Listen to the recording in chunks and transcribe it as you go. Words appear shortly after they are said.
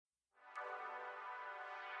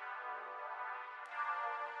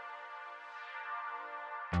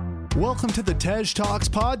Welcome to the Tej Talks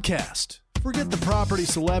podcast. Forget the property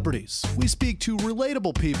celebrities. We speak to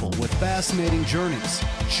relatable people with fascinating journeys,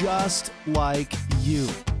 just like you.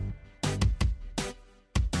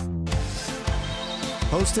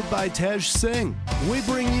 Hosted by Tej Singh, we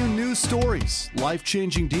bring you news stories,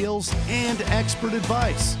 life-changing deals, and expert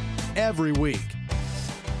advice every week.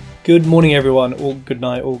 Good morning, everyone, or good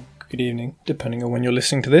night, or good evening, depending on when you're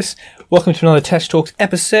listening to this. Welcome to another Tej Talks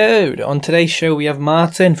episode. On today's show, we have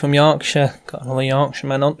Martin from Yorkshire. Got another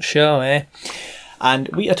Yorkshireman on the show, eh? And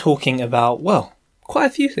we are talking about, well, quite a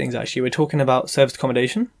few things, actually. We're talking about serviced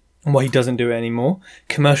accommodation and why he doesn't do it anymore,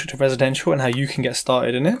 commercial to residential and how you can get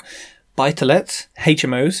started in it, buy-to-lets,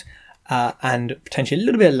 HMOs, and potentially a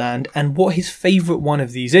little bit of land, and what his favourite one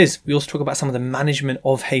of these is. We also talk about some of the management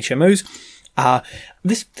of HMOs.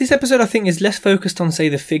 This episode, I think, is less focused on, say,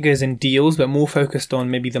 the figures and deals, but more focused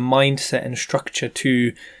on maybe the mindset and structure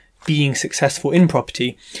to being successful in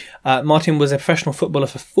property. Martin was a professional footballer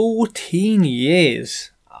for 14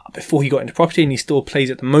 years before he got into property, and he still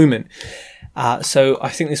plays at the moment. So I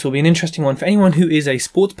think this will be an interesting one for anyone who is a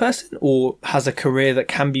sports person or has a career that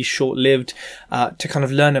can be short-lived, to kind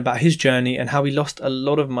of learn about his journey and how he lost a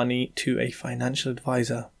lot of money to a financial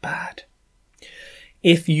advisor. Bad.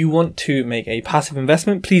 If you want to make a passive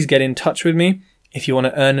investment, please get in touch with me. If you want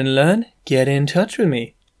to earn and learn, get in touch with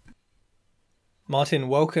me. Martin,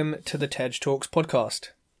 welcome to the Tej Talks podcast.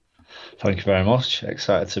 Thank you very much.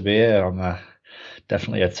 Excited to be here. I'm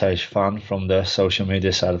definitely a Tej fan from the social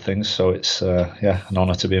media side of things, so it's an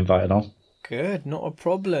honour to be invited on. Good, not a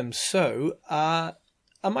problem. So, am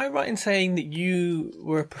I right in saying that you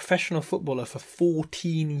were a professional footballer for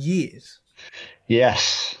 14 years?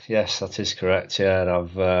 Yes, that is correct. Yeah,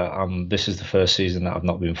 this is the first season that I've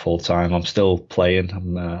not been full time. I'm still playing.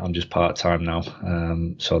 I'm just part time now.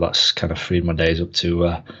 So that's kind of freed my days up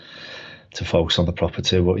to focus on the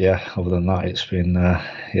property. But yeah, other than that, it's been a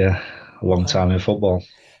long time in football.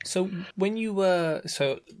 So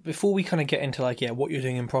before we kind of get into what you're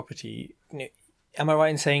doing in property, am I right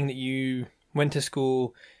in saying that you went to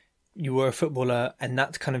school, you were a footballer, and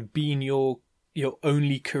that's kind of been your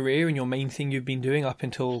only career and your main thing you've been doing up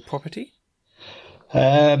until property?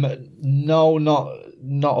 No, not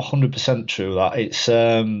 100% true. That it's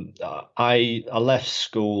I left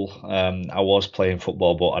school. I was playing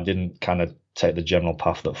football, but I didn't kind of take the general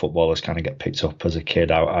path that footballers kind of get picked up as a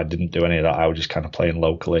kid. I didn't do any of that. I was just kind of playing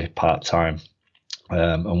locally part time.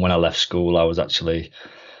 And when I left school, I was actually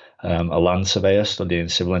a land surveyor studying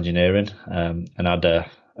civil engineering, and had a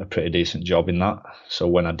pretty decent job in that. So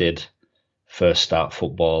when I did first start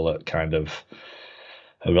football at kind of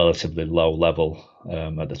a relatively low level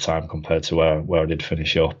at the time compared to where I did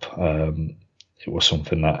finish up, it was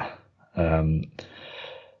something that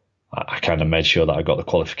I kind of made sure that I got the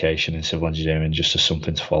qualification in civil engineering just as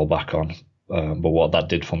something to fall back on. But what that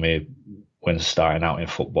did for me when starting out in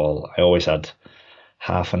football, I always had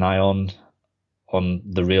half an eye on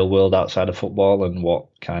the real world outside of football and what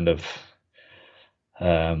kind of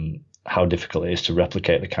how difficult it is to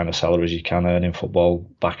replicate the kind of salaries you can earn in football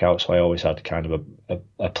back out. So I always had kind of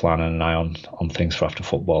a plan and an eye on things for after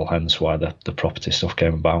football, hence why the property stuff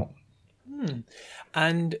came about.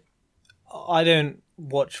 And I don't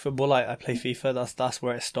watch football. I play FIFA. That's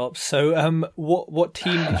where it stops. So what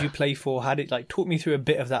team did you play for? How did talk me through a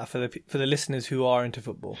bit of that for the listeners who are into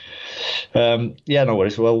football? No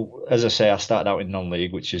worries. Well, as I say, I started out in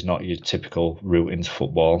non-league, which is not your typical route into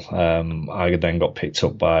football. I then got picked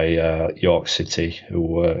up by York City, who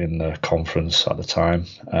were in the conference at the time.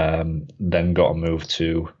 Then got a move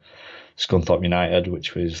to Scunthorpe United,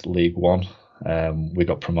 which was League One. We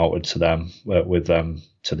got promoted with them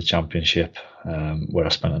to the Championship, where I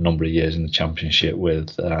spent a number of years in the Championship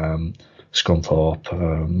with Scunthorpe.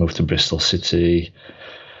 Moved to Bristol City,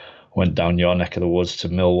 went down your neck of the woods to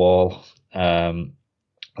Millwall, and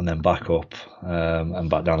then back up and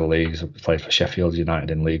back down the leagues. I played for Sheffield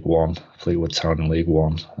United in League One, Fleetwood Town in League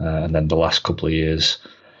One, and then the last couple of years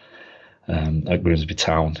at Grimsby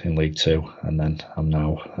Town in League Two, and then I'm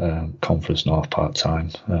now Conference North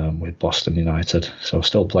part-time with Boston United. So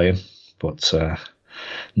still playing, but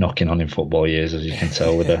knocking on in football years, as you can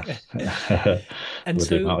tell with the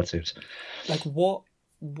amount of teams. What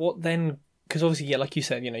then? Because obviously, like you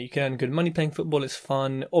said, you can earn good money playing football. It's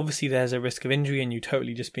fun. Obviously, there's a risk of injury and you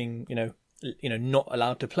totally just being, not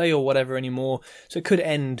allowed to play or whatever anymore. So it could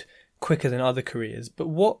end quicker than other careers. But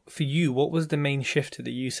what was the main shift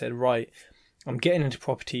that you said, right, I'm getting into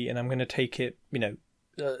property and I'm going to take it,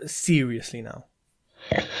 seriously now?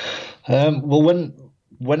 Well,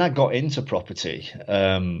 when I got into property,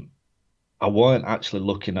 I weren't actually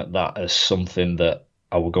looking at that as something that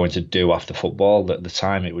I were going to do after football. At the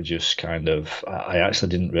time, it was just kind of, I actually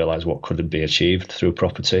didn't realise what could be achieved through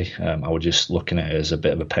property. I was just looking at it as a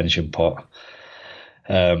bit of a pension pot.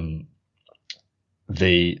 The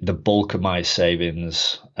bulk of my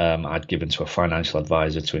savings I'd given to a financial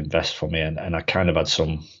advisor to invest for me, and I kind of had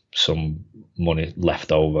some money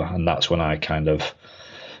left over, and that's when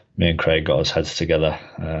me and Craig got his heads together.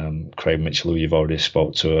 Craig Mitchell, who you've already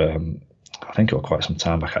spoke to, I think it was quite some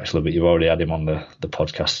time back actually, but you've already had him on the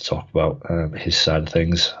podcast to talk about his side of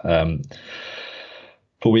things.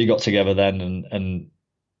 But we got together then, and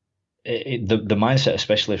the mindset,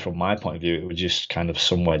 especially from my point of view, it was just kind of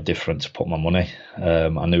somewhere different to put my money.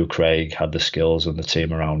 I knew Craig had the skills and the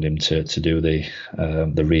team around him to do the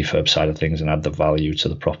refurb side of things and add the value to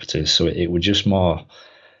the properties. So it was just more,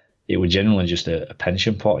 it was generally just a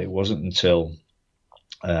pension pot. It wasn't until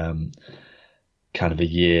kind of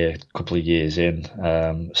couple of years in,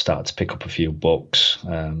 started to pick up a few books,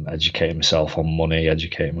 educating myself on money,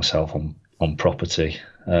 educating myself on property.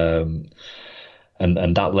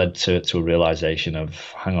 And that led to a realization of,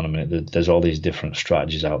 hang on a minute, there's all these different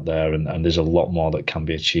strategies out there, and there's a lot more that can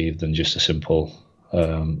be achieved than just a simple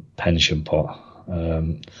pension pot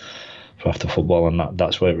for after football, and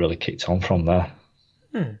that's where it really kicked on from there.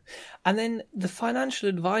 And then the financial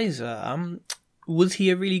advisor, was he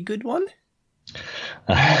a really good one?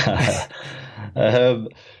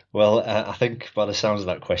 Well, I think by the sounds of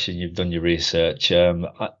that question, you've done your research.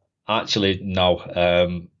 Actually,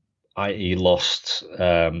 no. He lost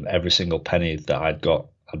every single penny that I'd got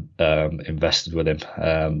invested with him.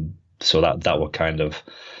 So that were kind of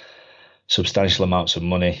substantial amounts of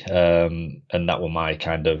money, and that were my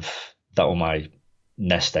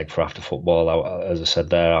nest egg for after football. As I said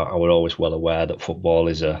there, I was always well aware that football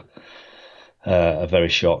is a very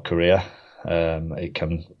short career. It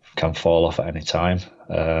can fall off at any time.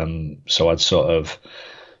 So I'd sort of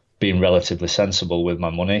been relatively sensible with my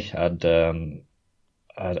money.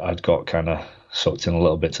 I'd got kind of sucked in a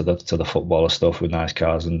little bit to the footballer stuff with nice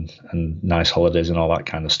cars and nice holidays and all that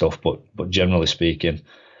kind of stuff. But generally speaking,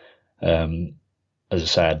 as I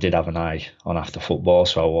say, I did have an eye on after football,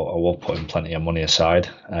 so I was putting plenty of money aside.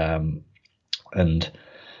 And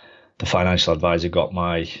the financial advisor got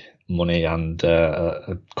my money and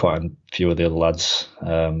quite a few of the other lads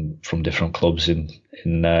from different clubs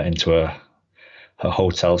into a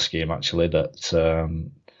hotel scheme actually that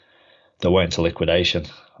went into liquidation.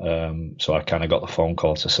 So I kind of got the phone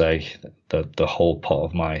call to say that the whole pot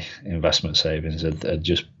of my investment savings had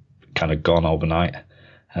just kind of gone overnight.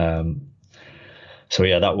 So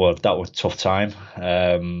yeah, that was a tough time.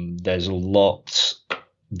 There's a lot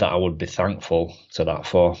that I would be thankful to that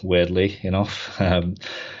for, weirdly enough,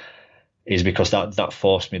 is because that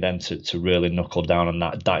forced me then to really knuckle down, and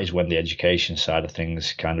that is when the education side of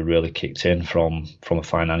things kind of really kicked in from a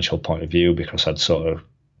financial point of view, because I'd sort of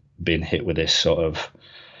been hit with this sort of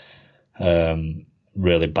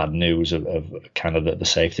really bad news of kind of that the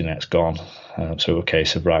safety net's gone. So a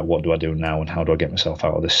case of, right, what do I do now, and how do I get myself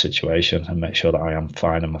out of this situation and make sure that I am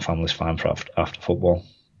fine and my family's fine for after football.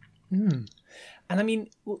 And I mean,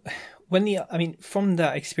 from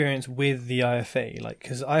that experience with the IFA,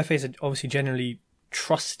 because IFAs are obviously generally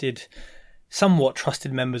somewhat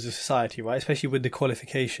trusted members of society, right? Especially with the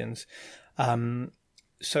qualifications.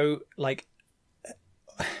 So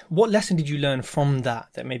what lesson did you learn from that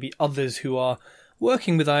maybe others who are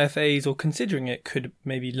working with IFAs or considering it could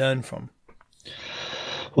maybe learn from?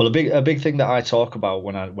 Well, a big thing that I talk about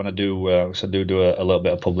when I do a little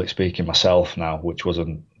bit of public speaking myself now, which was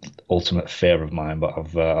an ultimate fear of mine,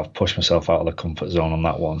 but I've pushed myself out of the comfort zone on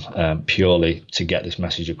that one, purely to get this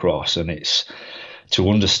message across, and it's to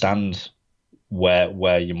understand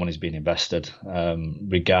where your money's being invested,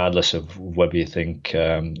 regardless of whether you think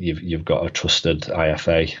you've got a trusted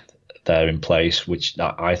IFA there in place, which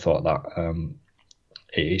I thought that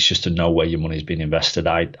it's just to know where your money's being invested.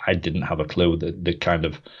 I didn't have a clue. The kind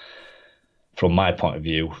of, from my point of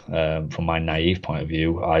view, from my naive point of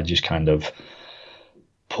view, I just kind of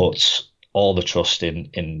put all the trust in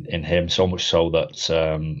him, so much so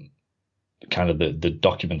that kind of the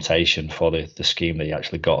documentation for the scheme that he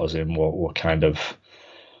actually got us in were kind of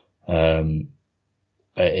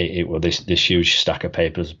it was this huge stack of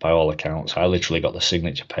papers by all accounts. I literally got the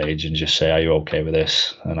signature page and just say, are you okay with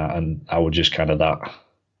this? And I would just kind of that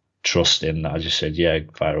trust in that I just said, yeah,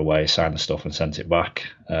 fire away, sign the stuff and sent it back.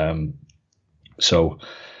 So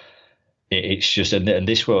it's just, and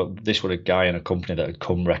this were a guy in a company that had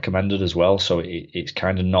come recommended as well. So it's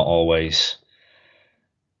kind of not always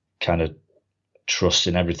kind of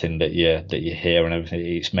trusting everything that you hear and everything.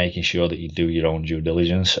 It's making sure that you do your own due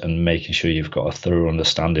diligence and making sure you've got a thorough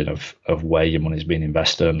understanding of where your money's being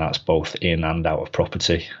invested, and that's both in and out of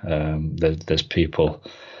property. There's people,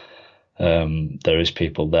 there is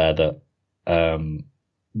people there that,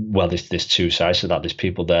 well, there's two sides to that. There's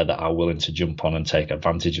people there that are willing to jump on and take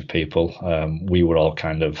advantage of people. We were all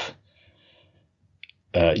kind of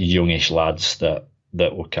youngish lads that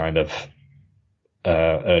were kind of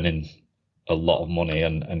earning a lot of money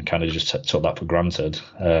and kind of just took that for granted.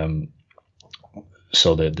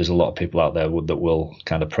 So there's a lot of people out there that will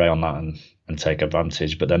kind of prey on that and take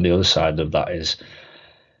advantage. But then the other side of that is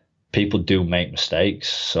people do make mistakes.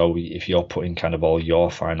 So if you're putting kind of all your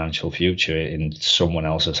financial future in someone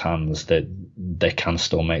else's hands, that they can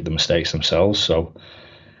still make the mistakes themselves. So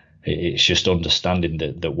it's just understanding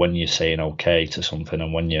that when you're saying okay to something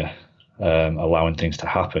and when you're allowing things to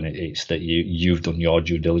happen, it's that you've done your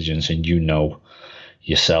due diligence and you know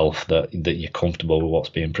yourself that you're comfortable with what's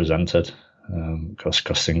being presented, because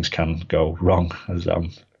things can go wrong, as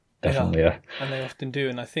definitely and they often do.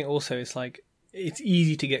 And I think also it's like it's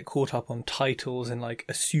easy to get caught up on titles and like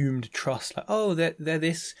assumed trust, like, oh, they're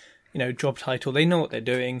this, job title, they know what they're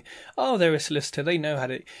doing, oh, they're a solicitor, they know how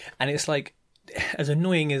to. And it's like, as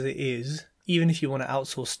annoying as it is, even if you want to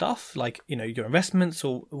outsource stuff like, your investments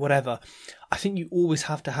or whatever, I think you always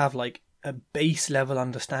have to have like a base level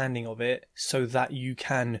understanding of it so that you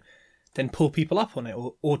can then pull people up on it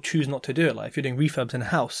or choose not to do it. Like if you're doing refurbs in a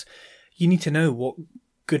house, you need to know what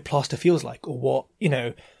good plaster feels like or what,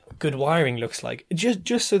 good wiring looks like,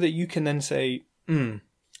 just so that you can then say, I'm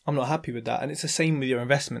not happy with that. And it's the same with your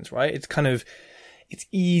investments, right? It's kind of, it's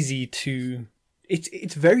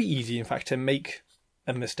very easy, in fact, to make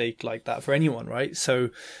a mistake like that for anyone, right? So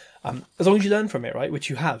as long as you learn from it, right, which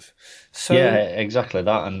you have. So yeah, exactly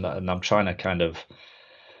that. And I'm trying to kind of,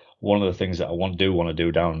 one of the things that I want to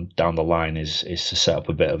do down the line is to set up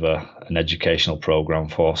a bit of an educational program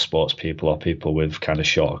for sports people or people with kind of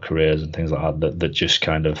shorter careers and things like that just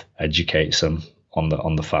kind of educates them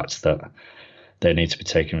on the fact that they need to be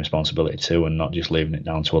taking responsibility too and not just leaving it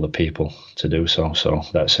down to other people to do so. So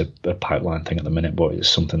that's a pipeline thing at the minute, but it's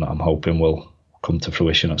something that I'm hoping will come to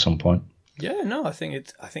fruition at some point. Yeah, no, I think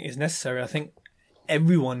it's necessary. I think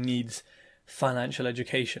everyone needs financial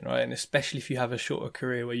education, right? And especially if you have a shorter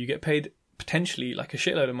career where you get paid potentially like a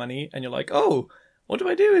shitload of money and you're like, oh, what do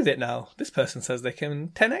I do with it now? This person says they can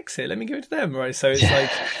 10x it, let me give it to them, right? So it's like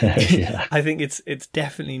I think it's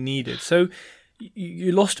definitely needed. So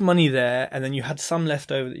you lost money there and then you had some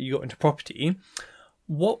left over that you got into property.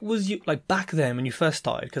 What was you like back then when you first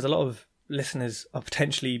started? Because a lot of listeners are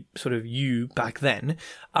potentially sort of you back then.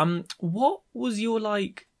 What was your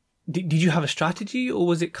like, did you have a strategy or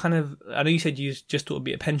was it kind of, I know you said you just thought it'd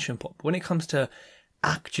be a pension pot, but when it comes to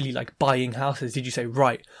actually like buying houses, did you say,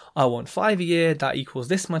 right, I want 5 a year, that equals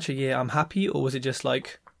this much a year, I'm happy? Or was it just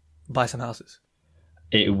like buy some houses?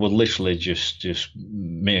 It was literally just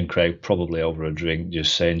me and Craig probably over a drink,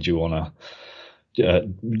 just saying, do you want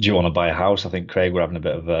to buy a house? I think Craig were having a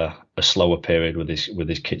bit of a slower period with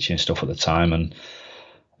his kitchen stuff at the time, and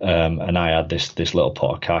I had this little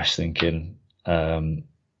pot of cash, thinking,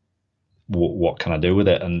 what can I do with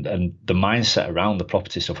it? And the mindset around the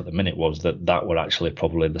property stuff at the minute was that were actually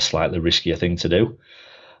probably the slightly riskier thing to do,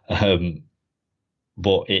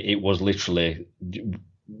 but it was literally,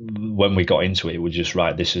 when we got into it, it was just,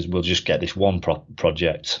 right, we'll just get this one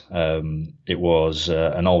project. It was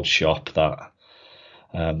an old shop that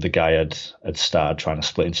the guy had started trying to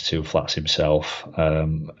split into 2 flats himself,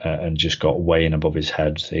 and just got way in above his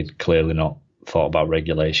head. He'd clearly not thought about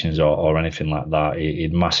regulations or anything like that.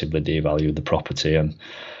 He'd massively devalued the property and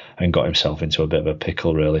got himself into a bit of a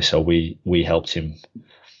pickle, really. So we helped him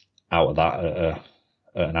out of that at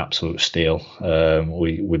an absolute steal.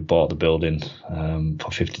 We bought the building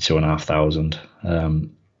for 52,500. I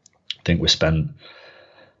think we spent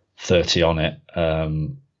 30 on it,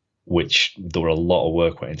 which there were a lot of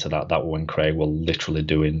work went into that. That when Craig were literally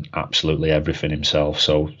doing absolutely everything himself.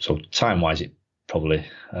 So time wise, it probably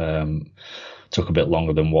took a bit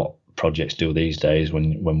longer than what projects do these days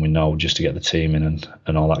when we know, just to get the team in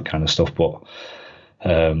and all that kind of stuff. But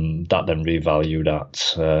that then revalued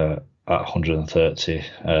at 130,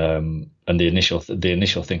 and the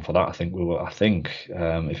initial thing for that, I think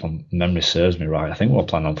if my memory serves me right, I think we were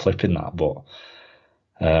planning on flipping that, but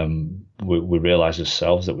we realised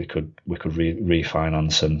ourselves that we could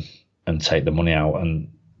refinance and take the money out.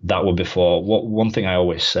 And that were before. One thing I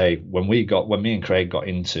always say, when me and Craig got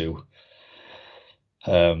into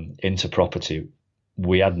property,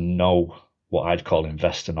 we had no, what I'd call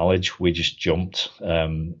investor knowledge. We just jumped.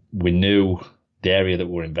 We knew the area that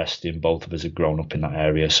we're investing in, both of us had grown up in that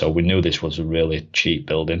area, so we knew this was a really cheap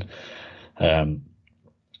building, and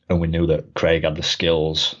we knew that Craig had the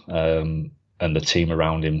skills and the team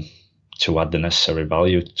around him to add the necessary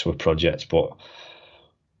value to a project. But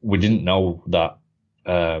we didn't know that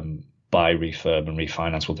buy, refurb, and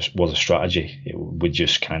refinance was a strategy. We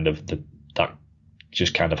just kind of that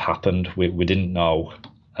just kind of happened. We didn't know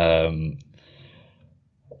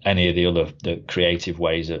any of the creative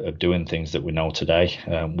ways of doing things that we know today.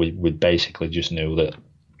 We basically just knew that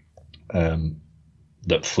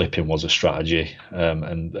that flipping was a strategy,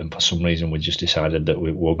 and for some reason we just decided that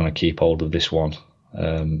we were going to keep hold of this one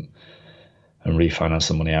and refinance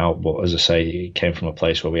the money out. But as I say, it came from a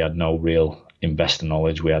place where we had no real investor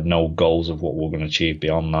knowledge. We had no goals of what we were going to achieve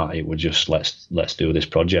beyond that. It was just let's do this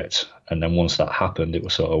project. And then once that happened, it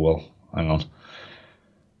was sort of, well, hang on,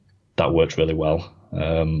 that worked really well.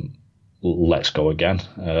 Let's go again.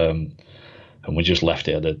 And we just left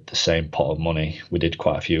it at the same pot of money. We did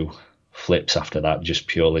quite a few flips after that, just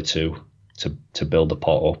purely to build the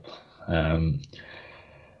pot up.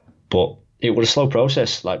 But it was a slow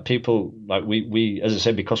process. Like people, like we, as I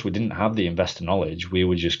said, because we didn't have the investor knowledge, we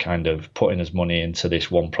were just kind of putting as money into this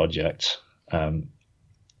one project, under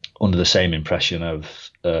the same impression of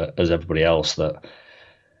as everybody else, that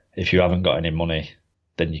if you haven't got any money,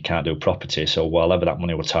 then you can't do property. So while ever that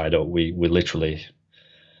money was tied up, we literally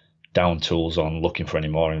down tools on looking for any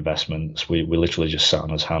more investments. We literally just sat on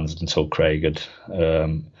his hands until Craig had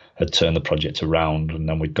turned the project around, and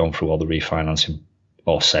then we'd gone through all the refinancing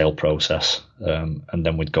or sale process, and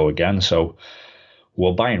then we'd go again. So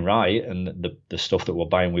we're buying right, and the stuff that we're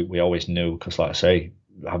buying, we always knew, because like I say,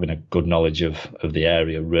 having a good knowledge of the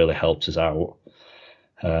area really helped us out.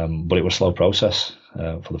 But it was a slow process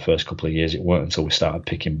for the first couple of years. It weren't until we started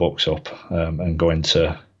picking books up and going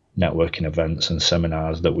to networking events and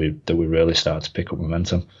seminars that we really started to pick up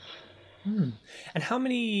momentum. And how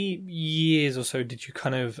many years or so did you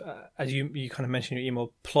kind of, as you kind of mentioned in your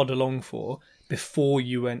email, plod along for before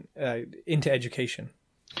you went into education?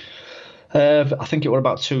 I think it was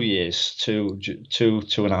about 2 years, two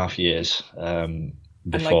and a half years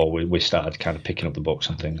before we started kind of picking up the books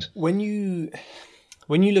and things. When you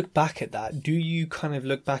look back at that, do you kind of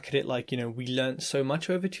look back at it like, we learnt so much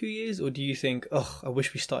over 2 years, or do you think, I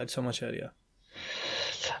wish we started so much earlier?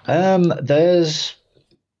 There's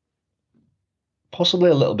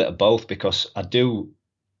possibly a little bit of both, because I do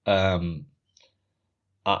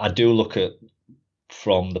look at,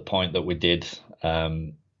 from the point that we did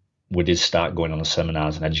start going on the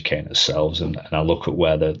seminars and educating ourselves, and I look at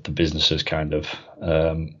where the business has kind of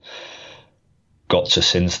got to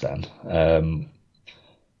since then.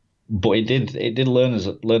 But it did learn us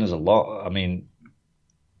a lot. I mean,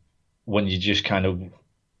 when you just kind of,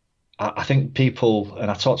 I think people, and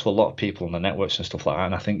I talk to a lot of people on the networks and stuff like that,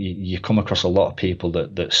 and I think you come across a lot of people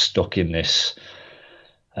that stuck in this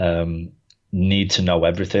need to know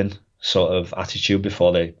everything sort of attitude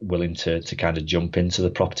before they're willing to kind of jump into the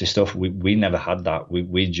property stuff. We never had that.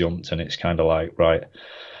 We jumped, and it's kind of like, right,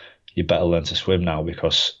 you better learn to swim now,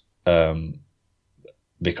 because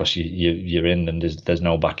you're in, and there's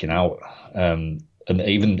no backing out. And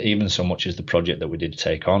even so much as the project that we did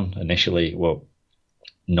take on initially, well,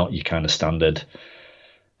 not your kind of standard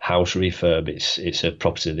house refurb. It's a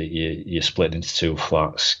property that you split into 2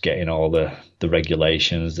 flats, getting all the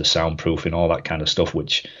regulations, the soundproofing, all that kind of stuff,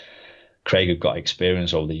 which Craig had got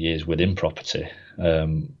experience over the years within property.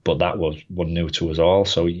 But that was new to us all.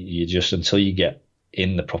 So you just, until you get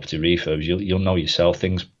in the property refurbs, you'll know yourself,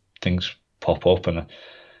 things pop up, and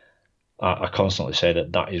I constantly say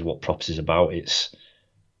that is what property is about. It's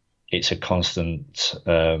a constant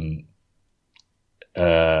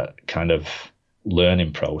kind of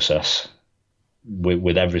learning process.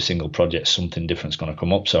 With every single project, something different is going to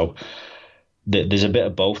come up. So there's a bit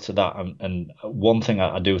of both to that. And one thing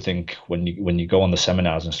I do think, when you go on the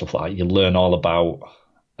seminars and stuff like that, you learn all about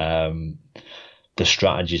the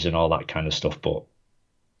strategies and all that kind of stuff. But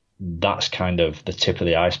that's kind of the tip of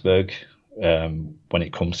the iceberg. When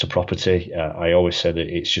it comes to property, I always say that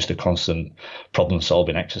it's just a constant problem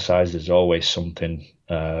solving exercise. There's always something.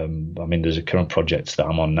 I mean, there's a current project that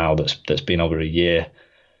I'm on now that's been over a year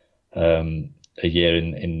in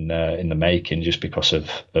the making, just because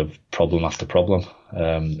of problem after problem,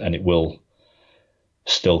 and it will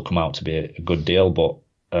still come out to be a good deal. But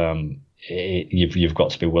you've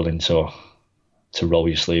got to be willing to roll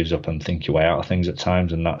your sleeves up and think your way out of things at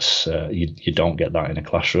times, and that's you don't get that in a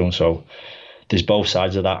classroom. So there's both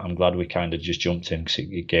sides of that. I'm glad we kind of just jumped in, because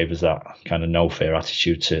it gave us that kind of no fear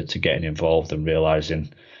attitude to getting involved and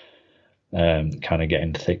realizing, kind of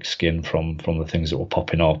getting thick skin from the things that were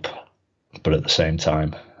popping up, but at the same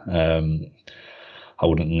time, I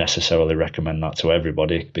wouldn't necessarily recommend that to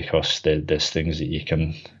everybody, because there's things that you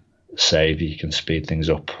can save, you can speed things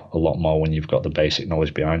up a lot more when you've got the basic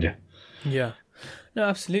knowledge behind you. Yeah, no,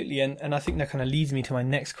 absolutely. And I think that kind of leads me to my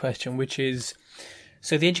next question, which is,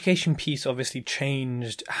 so the education piece obviously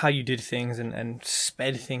changed how you did things and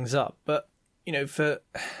sped things up. But, you know, for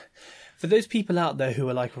those people out there who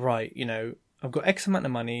are like, right, you know, I've got X amount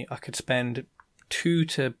of money, I could spend 2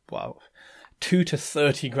 to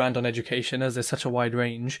 30 grand on education, as there's such a wide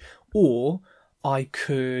range, or I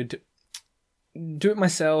could do it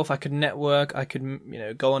myself, I could network, I could, you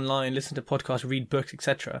know, go online, listen to podcasts, read books,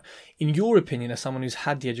 etc. In your opinion, as someone who's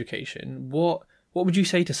had the education, what would you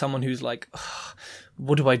say to someone who's like,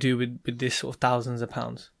 what do I do with this sort of thousands of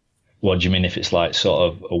pounds? What do you mean, if it's like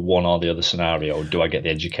sort of a one or the other scenario? Do I get the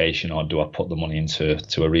education, or do I put the money into a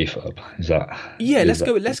refurb? Is that? Yeah, let's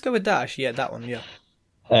go with that. Actually, yeah, that one. Yeah.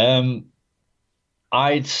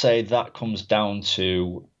 I'd say that comes down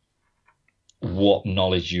to what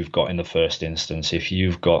knowledge you've got in the first instance. If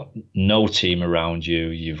you've got no team around you,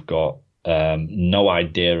 you've got no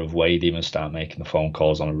idea of where you'd even start making the phone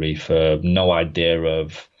calls on a refurb, no idea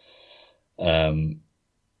of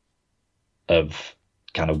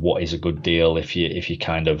kind of what is a good deal if you're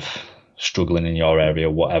kind of struggling in your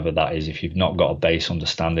area, whatever that is. If you've not got a base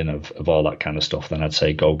understanding of all that kind of stuff, then I'd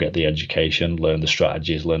say go get the education, learn the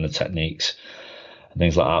strategies, learn the techniques and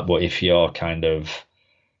things like that. But if you're kind of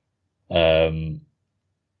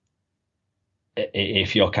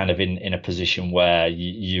if you're kind of in a position where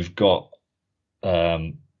you've got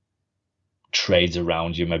trades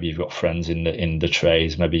around you, maybe you've got friends in the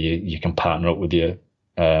trades, maybe you can partner up with your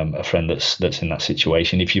a friend that's in that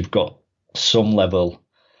situation. If you've got some level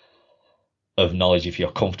of knowledge, if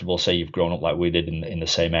you're comfortable, say you've grown up like we did in the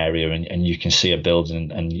same area, and you can see a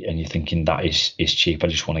building and you're thinking that is cheap, I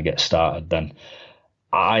just want to get started, then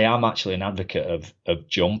I am actually an advocate of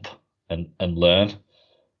jump and learn.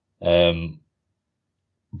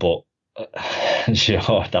 But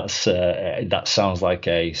sure, that sounds like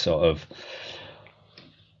a sort of,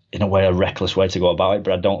 in a way, a reckless way to go about it,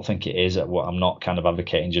 but I don't think it is. I'm not kind of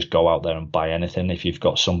advocating just go out there and buy anything. If you've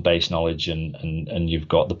got some base knowledge and you've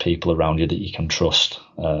got the people around you that you can trust,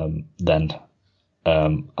 then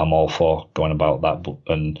I'm all for going about that. But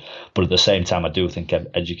at the same time, I do think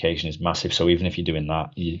education is massive. So even if you're doing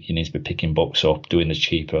that, you need to be picking books up, doing the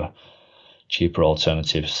cheaper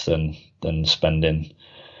alternatives than spending,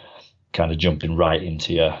 kind of jumping right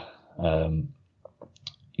into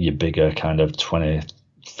your bigger kind of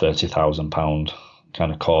 £20,000-30,000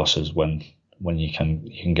 kind of courses when you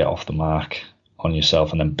can get off the mark on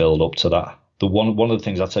yourself and then build up to that. One of the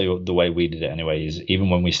things, I'll tell you, the way we did it anyway, is even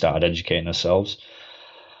when we started educating ourselves,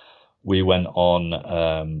 we went on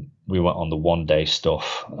the 1 day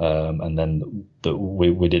stuff, and then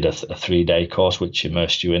we did a 3-day course which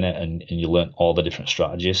immersed you in it, and you learnt all the different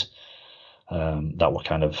strategies that were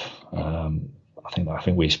kind of I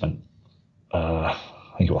think we spent I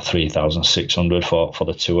think it was 3,600 for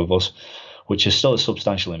the two of us, which is still a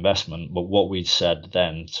substantial investment. But what we'd said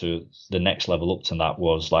then to the next level up to that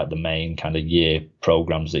was like the main kind of year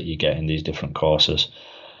programs that you get in these different courses.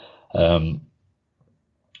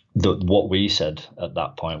 What we said at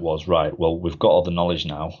that point was, right, well, we've got all the knowledge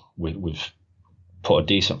now. We've put a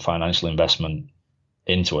decent financial investment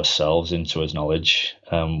into ourselves, into his knowledge.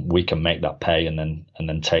 We can make that pay and then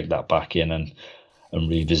take that back in and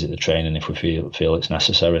revisit the training if we feel it's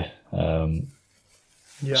necessary.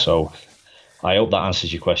 So I hope that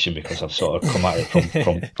answers your question, because I've sort of come at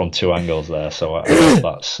it from two angles there. So I hope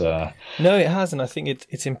that's no, it has, and I think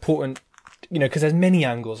it's important, because there's many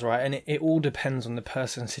angles, right? And it all depends on the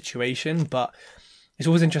person's situation, but it's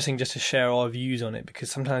always interesting just to share our views on it, because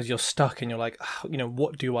sometimes you're stuck and you're like,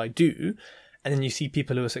 what do I do? And then you see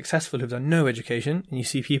people who are successful who've done no education, and you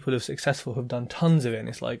see people who are successful who've done tons of it, and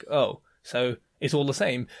it's like, oh, so it's all the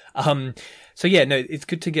same. It's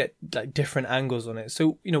good to get like different angles on it.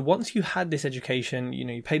 So, once you had this education,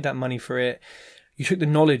 you paid that money for it, you took the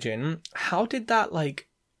knowledge in, how did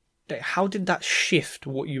that shift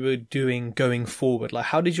what you were doing going forward? Like,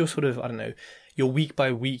 how did your sort of, I don't know, your week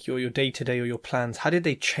by week, your day to day, or your plans, how did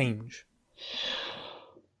they change?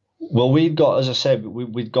 Well, we'd got, as I said,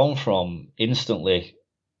 we'd gone from instantly,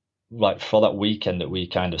 like for that weekend that we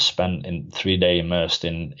kind of spent in 3 day immersed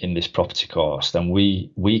in this property course, then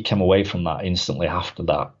we came away from that instantly after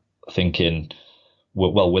that thinking,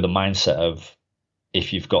 well, with a mindset of,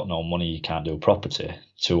 if you've got no money, you can't do property,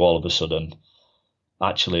 to all of a sudden,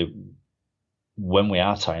 actually, when we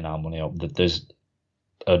are tying our money up, that there's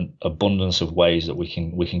an abundance of ways that we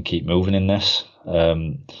can keep moving in this.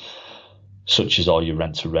 such as all your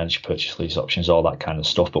rent to rent, your purchase lease options, all that kind of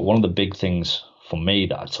stuff. But one of the big things for me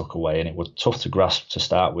that I took away, and it was tough to grasp to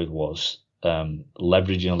start with, was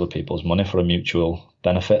leveraging other people's money for a mutual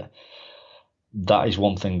benefit. That is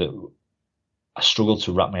one thing that I struggled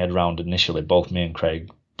to wrap my head around initially. Both me and Craig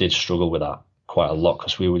did struggle with that quite a lot,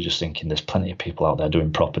 because we were just thinking there's plenty of people out there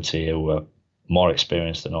doing property who are more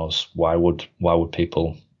experienced than us. Why would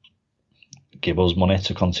people give us money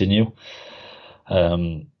to continue?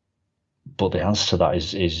 But the answer to that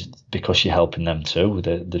is because you're helping them too.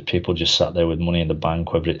 The people just sat there with money in the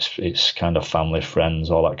bank, whether it's kind of family, friends,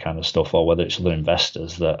 all that kind of stuff, or whether it's other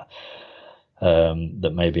investors that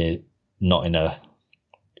maybe not in a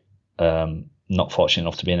not fortunate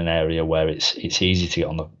enough to be in an area where it's easy to get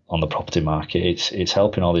on the property market. It's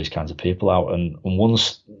helping all these kinds of people out, and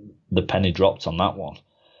once the penny dropped on that one,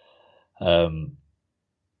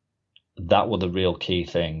 that was the real key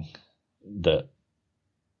thing that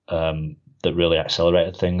really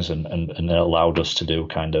accelerated things and it allowed us to do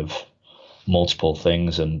kind of multiple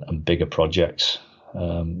things and bigger projects.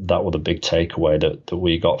 That was the big takeaway that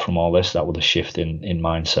we got from all this. That was the shift in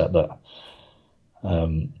mindset that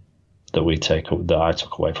I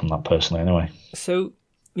took away from that personally anyway. So,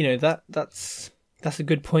 that's a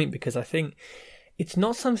good point, because I think it's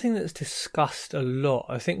not something that's discussed a lot.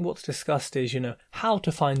 I think what's discussed is, how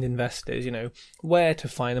to find investors, where to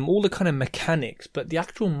find them, all the kind of mechanics, but the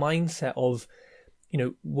actual mindset of,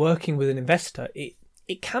 working with an investor,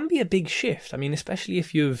 it can be a big shift. I mean, especially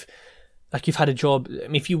if you've had a job. I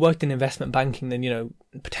mean, if you worked in investment banking, then,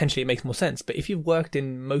 potentially it makes more sense. But if you've worked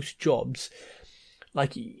in most jobs,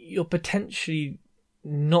 you're potentially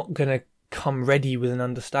not going to come ready with an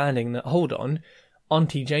understanding that, hold on,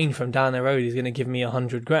 Auntie Jane from down the road is going to give me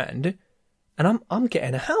 $100,000 and I'm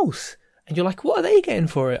getting a house. And you're like, what are they getting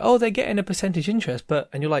for it? Oh, they're getting a percentage interest.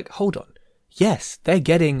 And you're like, hold on. Yes, they're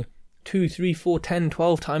getting 2, 3, 4, 10,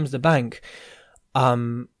 12 times the bank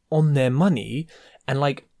on their money.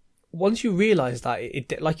 And once you realize that,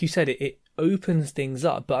 it like you said, it opens things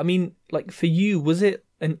up. But I mean, for you, was it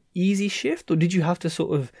an easy shift, or did you have to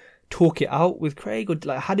sort of talk it out with Craig, or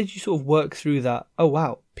how did you sort of work through that? Oh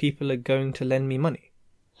wow, people are going to lend me money.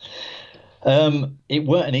 It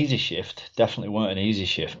weren't an easy shift. Definitely weren't an easy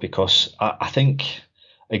shift, because I think,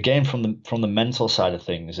 again, from the mental side of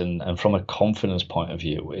things and from a confidence point of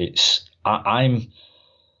view, I'm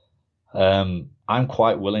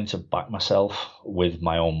quite willing to back myself with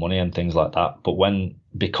my own money and things like that. But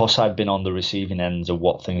because I've been on the receiving ends of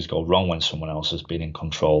what things go wrong when someone else has been in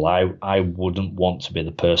control, I wouldn't want to be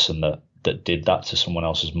the person that did that to someone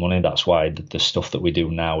else's money. That's why the stuff that we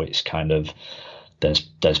do now, it's kind of, there's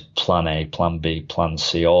plan A, plan B, plan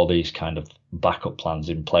C, all these kind of backup plans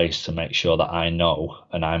in place to make sure that I know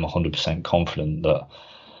and I'm 100% confident that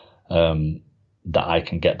that I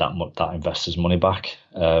can get that investor's money back.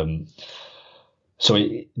 So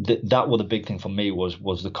that was the big thing for me,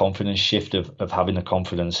 was the confidence shift of having the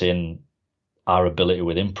confidence in our ability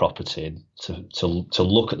within property to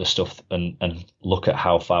look at the stuff and look at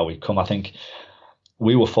how far we've come. I think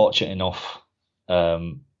we were fortunate enough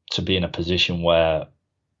to be in a position where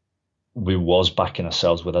we was backing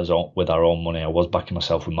ourselves with our own money. I was backing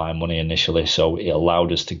myself with my money initially, so it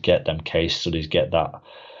allowed us to get them case studies,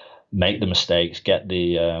 make the mistakes, get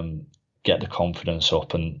the confidence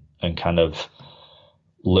up, and kind of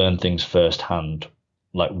learn things firsthand,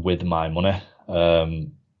 with my money,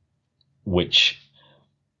 which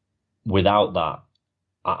without that,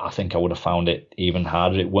 I think I would have found it even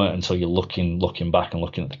harder. It weren't until you're looking back and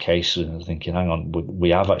looking at the cases and thinking, hang on,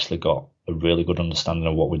 we have actually got a really good understanding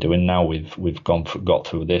of what we're doing now. We've got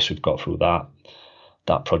through this, we've got through that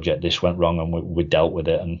project, this went wrong, and we dealt with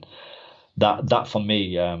it. And that for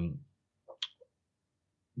me,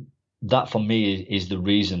 is the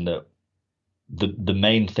reason that the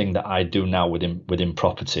main thing that I do now within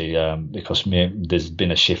property, because there's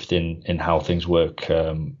been a shift in how things work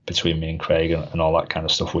between me and Craig and all that kind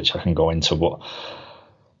of stuff, which I can go into. But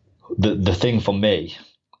the thing for me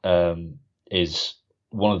is,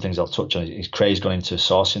 one of the things I'll touch on is Craig's gone into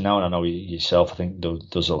sourcing now, and I know yourself, I think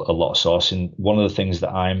does a lot of sourcing. One of the things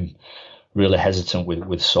that I'm really hesitant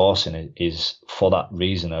with sourcing is for that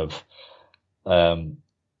reason of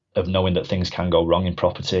knowing that things can go wrong in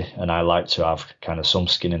property, and I like to have kind of some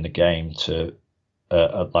skin in the game to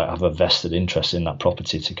have a vested interest in that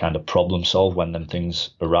property to kind of problem solve when them things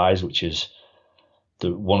arise, which is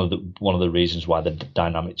one of the reasons why the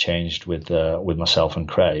dynamic changed with myself and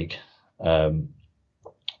Craig,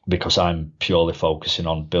 because I'm purely focusing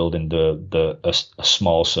on building a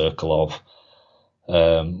small circle of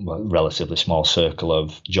relatively small circle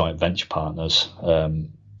of joint venture partners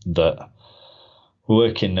that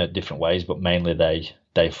work in different ways, but mainly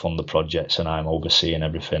they fund the projects and I'm overseeing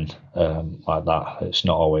everything like that. It's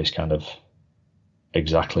not always kind of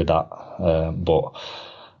exactly that, but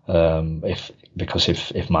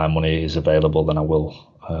if my money is available, then I will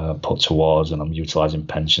put towards, and I'm utilising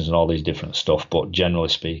pensions and all these different stuff. But generally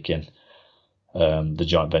speaking, the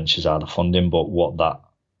joint ventures are the funding. But what that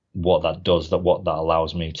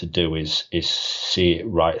allows me to do is see it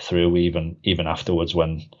right through, even afterwards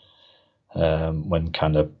when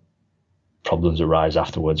kind of problems arise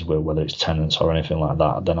afterwards, whether it's tenants or anything like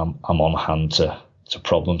that. Then I'm on hand to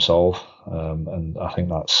problem solve, and I think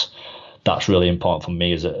that's really important for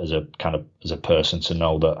me as a person to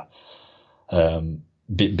know that,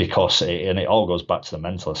 because it all goes back to the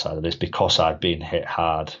mental side of this, because I've been hit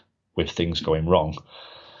hard with things going wrong.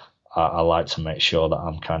 I like to make sure that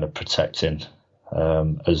I'm kind of protecting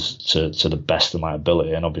as to the best of my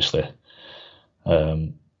ability, and obviously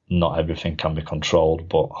not everything can be controlled,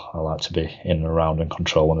 but I like to be in and around and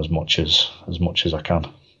controlling as much as I can.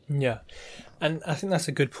 Yeah. And I think that's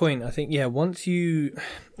a good point. I think, once you,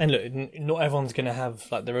 and look, not everyone's going to have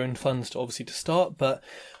like their own funds to start, but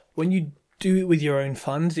when you do it with your own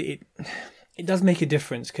funds, it does make a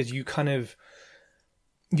difference, because you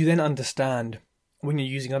then understand when you're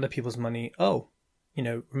using other people's money,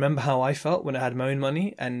 remember how I felt when I had my own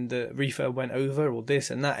money and the refurb went over, or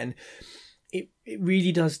this and that. And it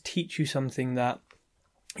really does teach you something that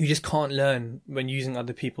you just can't learn when using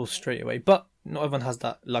other people straight away. But not everyone has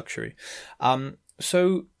that luxury.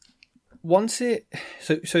 So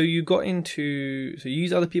you got into, so you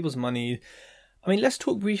use other people's money. I mean, let's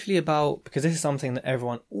talk briefly about, because this is something that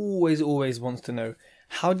everyone always wants to know.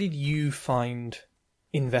 How did you find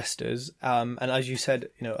investors? And as you said,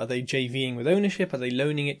 are they JVing with ownership? Are they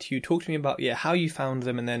loaning it to you? Talk to me about, how you found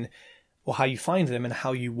them, and then, or how you find them and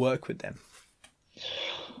how you work with them.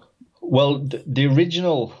 Well, the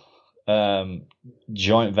original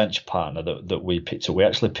joint venture partner that we picked up, we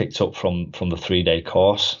actually picked up from the 3-day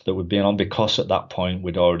course that we'd been on, because at that point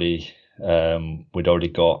we'd already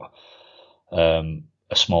got a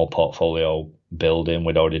small portfolio building.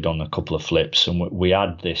 We'd already done a couple of flips, and we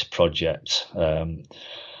had this project,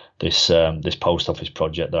 this post office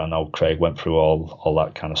project that I know Craig went through all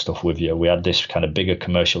that kind of stuff with you. We had this kind of bigger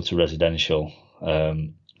commercial to residential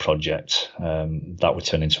project that would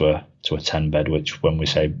turn into a 10-bed, which, when we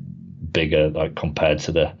say bigger, like compared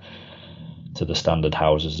to the standard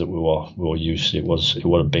houses that we were used to, it was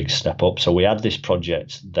a big step up. So we had this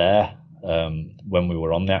project there when we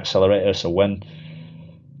were on the accelerator. So when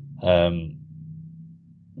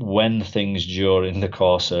things during the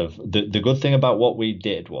course of the good thing about what we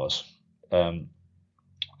did was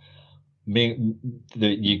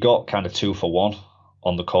you got kind of 2 for 1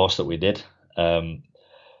 on the course that we did,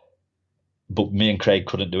 but me and Craig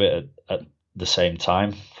couldn't do it at the same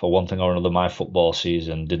time. For one thing or another, my football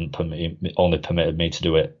season only permitted me to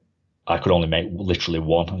do it. I could only make literally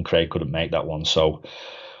one, and Craig couldn't make that one. So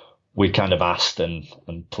we kind of asked and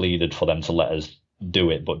pleaded for them to let us do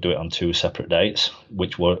it, but do it on 2 separate dates,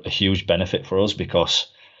 which were a huge benefit for us, because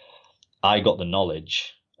I got the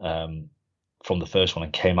knowledge from the first one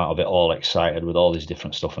and came out of it all excited with all these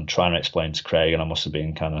different stuff and trying to explain to Craig, and I must have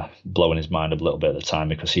been kind of blowing his mind a little bit at the time,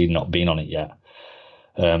 because he'd not been on it yet.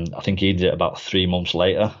 I think he did it about 3 months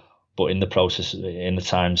later, but in the process, in the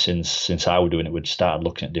time since I was doing it, we'd started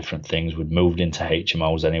looking at different things. We'd moved into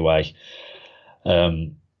HMOs anyway.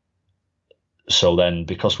 So then,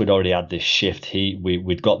 because we'd already had this shift,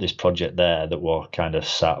 we'd got this project there that we're kind of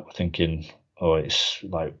sat thinking, it's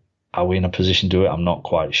like, are we in a position to do it? I'm not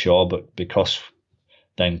quite sure. But because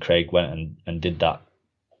then Craig went and did that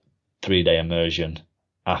 3-day immersion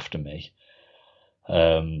after me,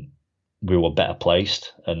 we were better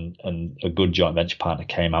placed, and a good joint venture partner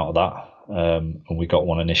came out of that, and we got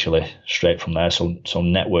one initially straight from there. So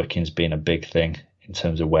networking's been a big thing in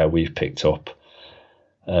terms of where we've picked up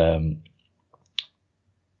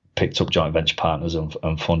joint venture partners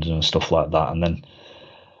and funding and stuff like that. And then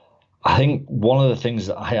I think one of the things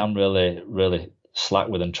that I am really, really slack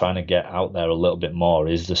with and trying to get out there a little bit more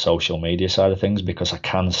is the social media side of things, because I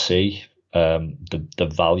can see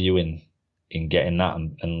the value in getting that,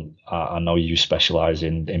 and I know you specialize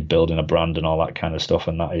in building a brand and all that kind of stuff,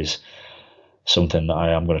 and that is something that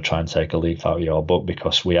I am going to try and take a leaf out of your book,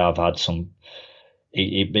 because we have had some.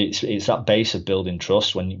 It's that base of building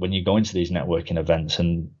trust when you go into these networking events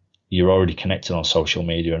and you're already connected on social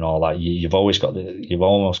media and all that. You've almost got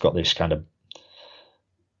this kind of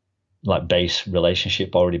like base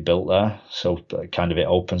relationship already built there. So kind of it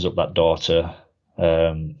opens up that door to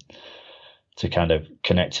kind of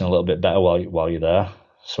connecting a little bit better while you're there.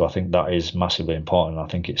 So I think that is massively important. I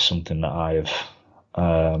think it's something that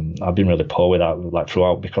I've been really poor with that, like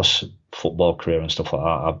throughout, because football career and stuff like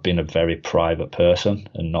that. I've been a very private person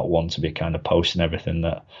and not one to be kind of posting everything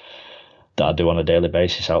that I do on a daily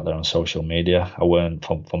basis out there on social media. I weren't,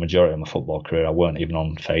 for majority of my football career, I weren't even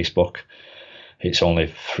on Facebook. It's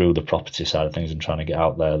only through the property side of things and trying to get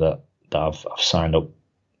out there that I've signed up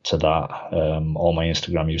to that. All my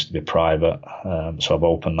Instagram used to be private, so I've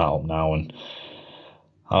opened that up now, and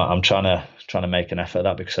I'm trying to make an effort at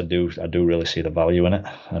that, because I do really see the value in it,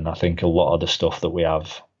 and I think a lot of the stuff that we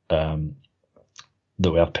have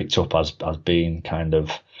picked up as being kind of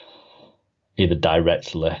either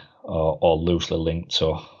directly or loosely linked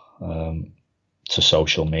to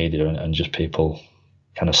social media and just people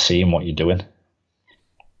kind of seeing what you're doing.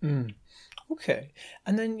 Okay.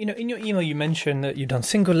 And then, in your email, you mentioned that you've done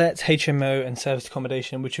single lets, HMO and service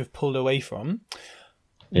accommodation, which you've pulled away from.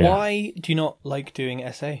 Yeah. Why do you not like doing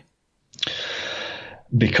SA?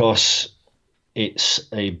 Because it's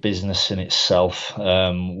a business in itself.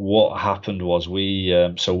 What happened was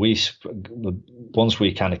once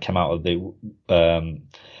we kind of came out of the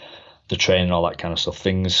training and all that kind of stuff,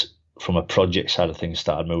 things from a project side of things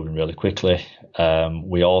started moving really quickly.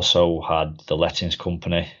 We also had the lettings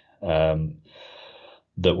company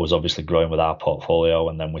that was obviously growing with our portfolio,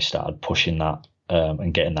 and then we started pushing that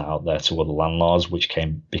and getting that out there to other landlords, which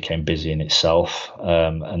became busy in itself.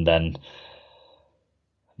 And then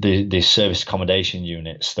the service accommodation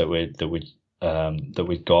units that we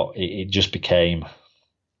got, it just became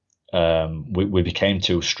we became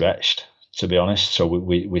too stretched, to be honest. So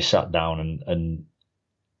we sat down and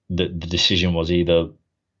the decision was either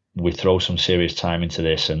we throw some serious time into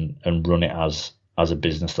this and run it as a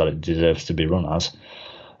business that it deserves to be run as,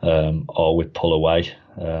 or we pull away.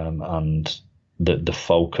 And the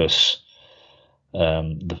focus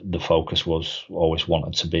was always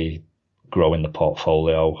wanted to be growing the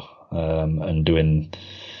portfolio and doing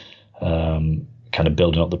kind of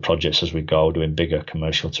building up the projects as we go, doing bigger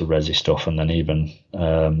commercial to resi stuff, and then even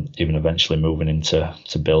eventually moving into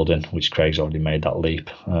building, which Craig's already made that leap,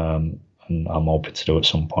 and I'm hoping to do at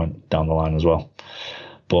some point down the line as well.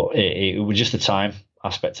 But it was just the time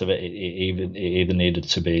aspect of it. It either needed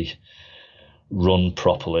to be run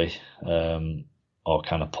properly or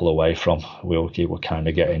kind of pull away from. We were kind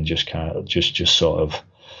of getting just sort of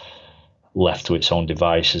left to its own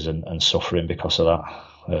devices and suffering because of that.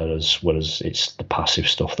 Whereas it's the passive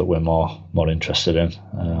stuff that we're more interested in.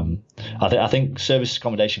 I think service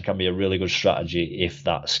accommodation can be a really good strategy if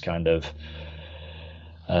that's kind of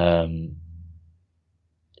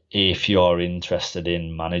if you're interested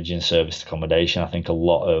in managing service accommodation. I think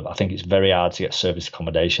it's very hard to get service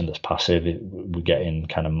accommodation that's passive. We're getting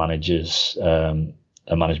kind of managers, a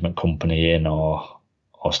management company in or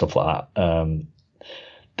stuff like that.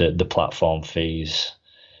 The platform fees.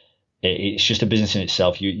 It's just a business in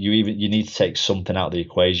itself. You need to take something out of the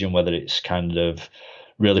equation, whether it's kind of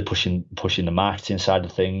really pushing the marketing side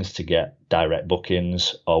of things to get direct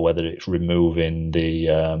bookings, or whether it's removing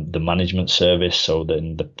the management service so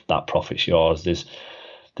then that profit's yours. There's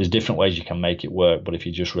different ways you can make it work, but if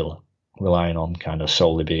you're just relying on kind of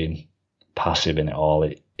solely being passive in it all,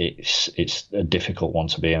 it's a difficult one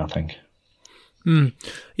to be in, I think.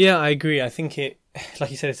 Yeah, I agree. I think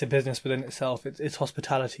like you said, it's a business within itself. It's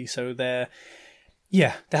hospitality, so there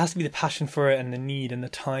has to be the passion for it and the need and the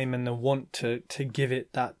time and the want to give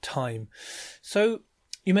it that time. So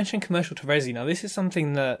you mentioned commercial to resi. Now, this is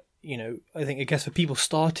something that, I guess for people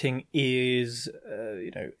starting is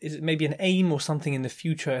it maybe an aim or something in the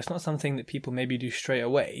future? It's not something that people maybe do straight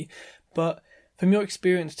away. But from your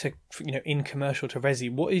experience in commercial to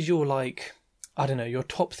resi, what is your your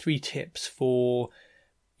top 3 tips for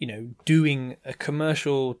doing a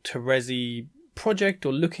commercial to resi project,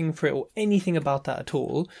 or looking for it, or anything about that at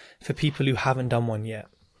all, for people who haven't done one yet?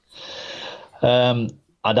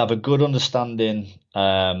 I'd have a good understanding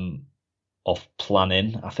of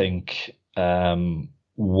planning. I think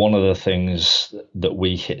one of the things that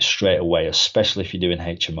we hit straight away, especially if you're doing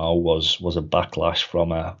HMO, was a backlash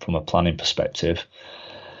from a planning perspective.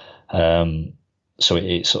 So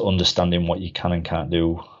it's understanding what you can and can't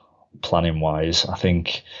do planning wise. I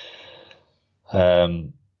think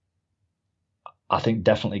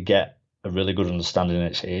definitely get a really good understanding.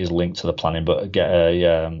 It is linked to the planning, but get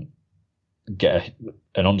an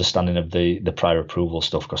understanding of the prior approval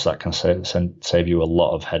stuff, because that can save you a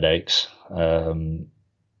lot of headaches.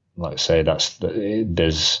 Like I say,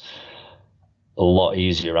 there's a lot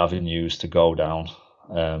easier avenues to go down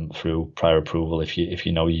through prior approval if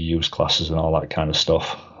you know your use classes and all that kind of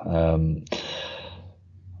stuff.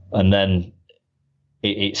 And then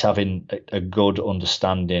it's having a good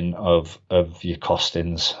understanding of your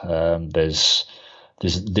costings. There's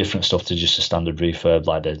there's different stuff to just a standard refurb.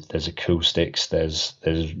 Like there's acoustics, there's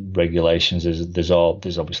regulations, there's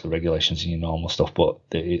obviously regulations in your normal stuff, but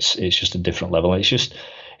it's just a different level. It's just,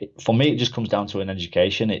 for me, it just comes down to an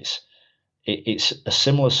education. It's a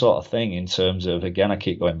similar sort of thing in terms of, again, I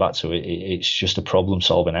keep going back to it. It's just a problem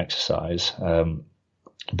solving exercise,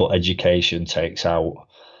 but education takes out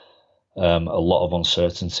a lot of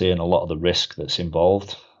uncertainty and a lot of the risk that's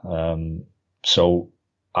involved. So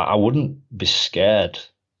I wouldn't be scared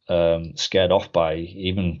off by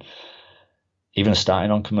even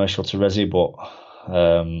starting on commercial to resi, but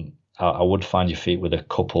I would find your feet with a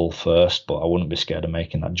couple first, but I wouldn't be scared of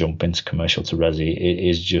making that jump into commercial to resi. It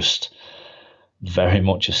is just very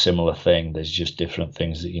much a similar thing. There's just different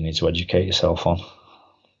things that you need to educate yourself on.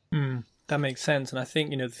 That makes sense. And I think,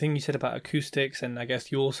 the thing you said about acoustics, and I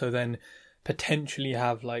guess you also then potentially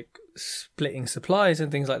have like splitting supplies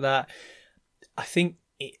and things like that. I think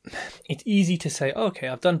it's easy to say, okay,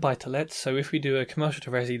 I've done buy-to-lets, so if we do a commercial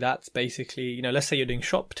to resi, that's basically, let's say you're doing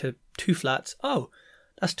shop to 2 flats,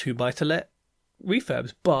 that's 2 buy-to-let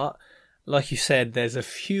refurbs. But like you said, there's a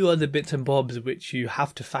few other bits and bobs which you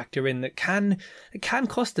have to factor in that can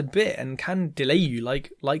cost a bit and can delay you,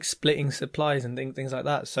 like splitting supplies and things like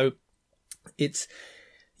that. So it's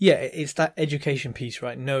that education piece,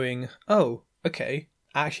 right? Knowing, okay,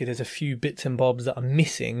 actually there's a few bits and bobs that are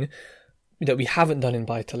missing that we haven't done in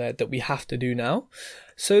buy-to-let that we have to do now.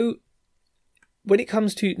 So when it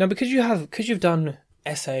comes to now, because you've done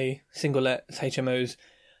SA, single let, HMOs,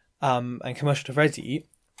 and commercial to resi,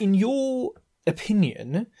 in your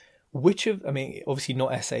opinion, obviously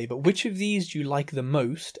not SA, but which of these do you like the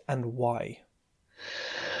most and why?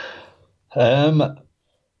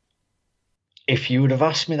 If you would have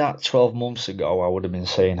asked me that 12 months ago, I would have been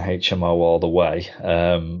saying HMO all the way.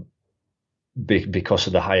 Because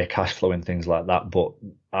of the higher cash flow and things like that. But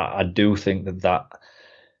I do think that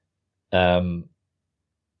it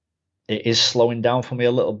is slowing down for me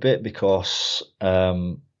a little bit, because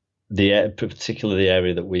particularly the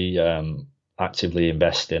area that we actively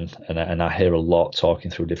invest in, and I hear a lot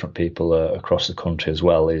talking through different people across the country as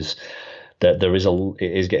well, is that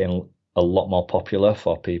it is getting a lot more popular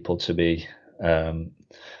for people to be doing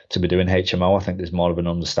HMO. I think there's more of an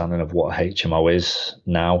understanding of what a HMO is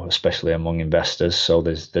now, especially among investors. So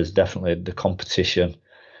there's definitely the competition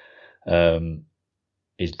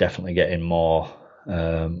is definitely getting more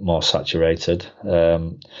saturated.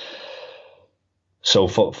 So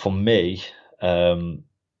for me, I'm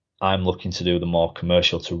looking to do the more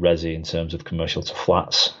commercial to resi in terms of commercial to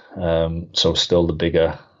flats. So still the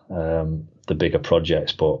bigger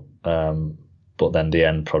projects, but then the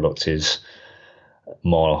end product is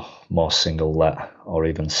more single let or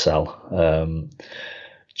even sell,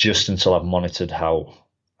 just until I've monitored how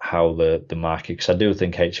the market, because I do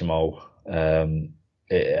think the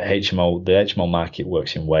HMO market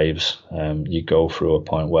works in waves. You go through a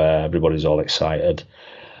point where everybody's all excited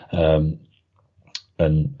and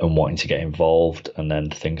wanting to get involved, and then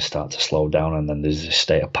things start to slow down, and then there's a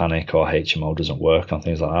state of panic, or HMO doesn't work and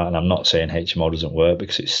things like that. And I'm not saying HMO doesn't work,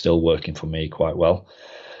 because it's still working for me quite well.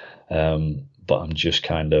 But I'm just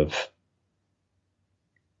kind of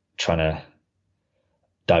trying to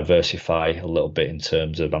diversify a little bit in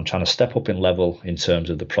terms of, I'm trying to step up in level in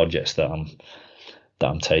terms of the projects that I'm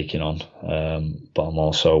taking on. But I'm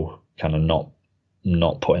also kind of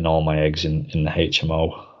not putting all my eggs in the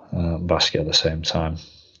HMO basket at the same time.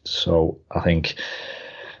 So I think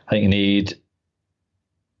you need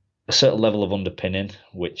a certain level of underpinning,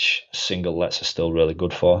 which single lets are still really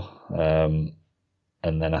good for. And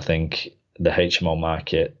then I think the HMO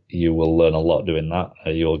market, you will learn a lot doing that.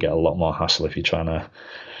 You'll get a lot more hassle if you're trying to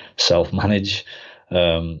self-manage.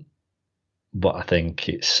 But I think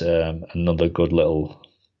it's another good little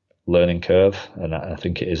learning curve, and I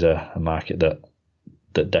think it is a market that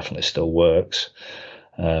definitely still works.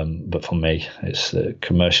 But for me, it's the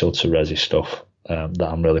commercial to resi stuff that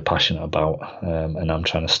I'm really passionate about, and I'm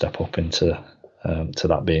trying to step up into to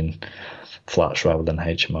that being flats rather than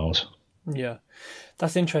HMOs. Yeah,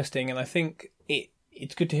 that's interesting, and I think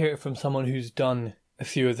it's good to hear it from someone who's done a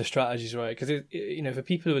few of the strategies, right? Because for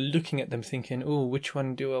people who are looking at them thinking, "Oh, which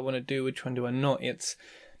one do I want to do? Which one do I not?" It's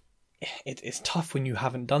tough when you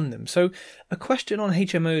haven't done them. So, a question on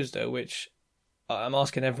HMOs though, which I'm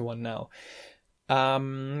asking everyone now: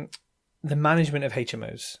 the management of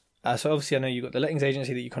HMOs. So obviously, I know you've got the lettings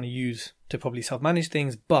agency that you kind of use to probably self-manage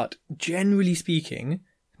things, but generally speaking,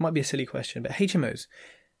 it might be a silly question, but HMOs,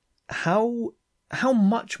 how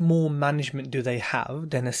much more management do they have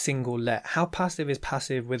than a single let? How passive is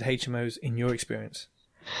passive with HMOs in your experience?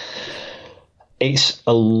 It's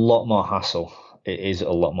a lot more hassle. It is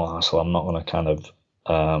a lot more hassle. I'm not going to kind of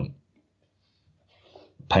paint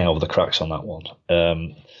over the cracks on that one.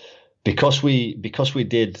 Because we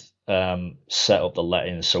did set up the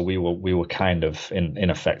lettings, so we were kind of in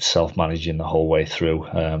effect self-managing the whole way through,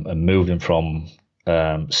 and moving from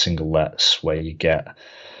single lets where you get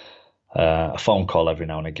a phone call every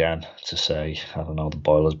now and again to say, I don't know, the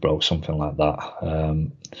boiler's broke, something like that,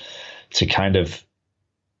 to kind of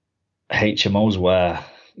HMOs where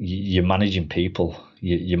you're managing people,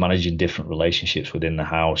 you're managing different relationships within the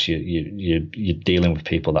house, you're dealing with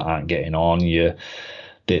people that aren't getting on.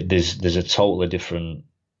 There's a totally different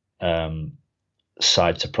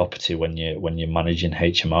side to property when you're managing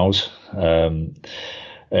HMOs,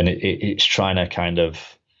 and it's trying to kind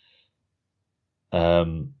of,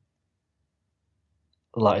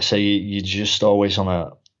 like I say, you're just always on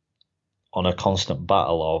a constant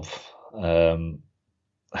battle of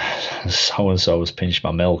so and so has pinched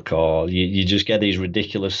my milk, or you just get these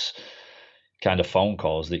ridiculous kind of phone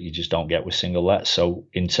calls that you just don't get with single lets. So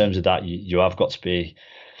in terms of that, you have got to be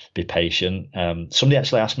patient. Somebody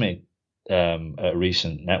actually asked me at a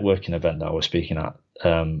recent networking event that I was speaking at,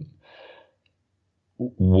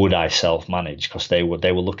 would I self-manage? Because they were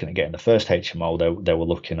looking at getting the first HMO. They were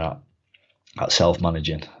looking at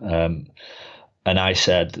self-managing. And I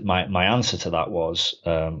said my answer to that was,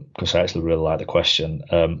 because I actually really like the question,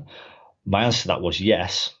 my answer to that was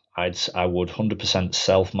yes. I would 100%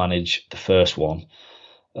 self-manage the first one,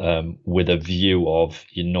 with a view of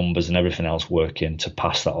your numbers and everything else working to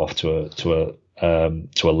pass that off to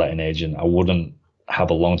a letting agent. I wouldn't have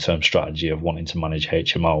a long-term strategy of wanting to manage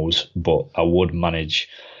HMOs, but I would manage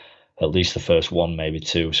at least the first one, maybe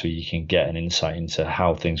two, so you can get an insight into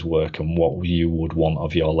how things work and what you would want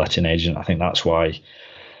of your letting agent. I think that's why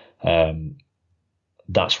the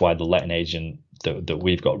letting agent that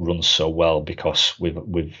we've got runs so well, because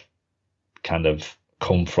we've kind of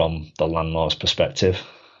come from the landlord's perspective,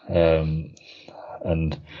 and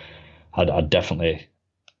I'd definitely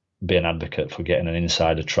be an advocate for getting an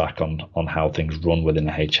insider track on how things run within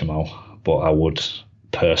a HMO. But I would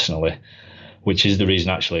personally, which is the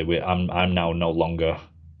reason actually I'm now no longer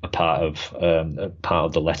a part of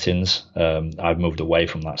the lettings. I've moved away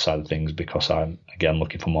from that side of things because I'm again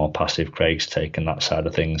looking for more passive. Craig's taken that side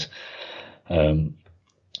of things,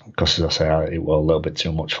 because as I say, it was a little bit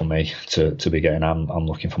too much for me to be getting. I'm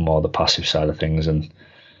looking for more the passive side of things, and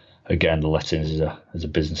again, the lettings is a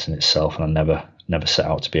business in itself, and I never set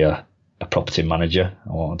out to be a property manager.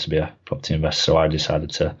 I wanted to be a property investor, so I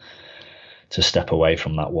decided to step away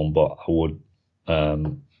from that one. But I would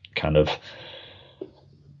kind of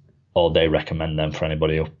all day recommend them for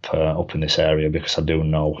anybody up in this area, because I do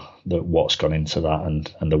know that what's gone into that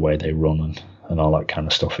and the way they run and all that kind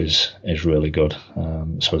of stuff is really good.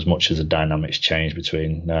 So as much as the dynamics change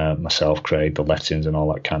between myself, Craig, the lettings and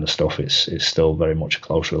all that kind of stuff, it's still very much a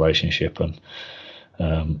close relationship and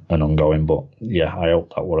ongoing. But yeah, I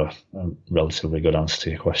hope that were a relatively good answer to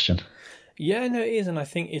your question. Yeah, no, it is, and I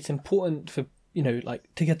think it's important for to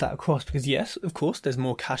get that across, because yes, of course, there's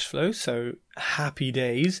more cash flow, so happy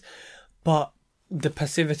days, but the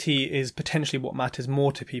passivity is potentially what matters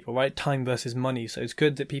more to people, right? Time versus money. So it's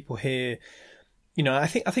good that people hear, I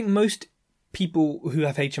think most people who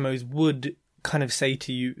have HMOs would kind of say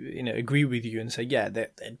to you, agree with you and say, yeah,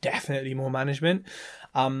 they're definitely more management.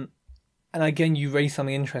 And again, you raised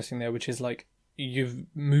something interesting there, which is like, you've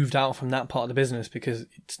moved out from that part of the business because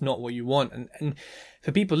it's not what you want. And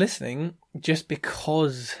for people listening, just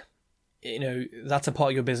because, that's a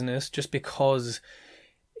part of your business, just because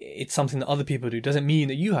it's something that other people do, doesn't mean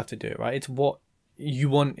that you have to do it, right? It's what you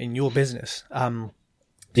want in your business. So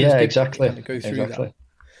yeah, exactly. Kind of go through that.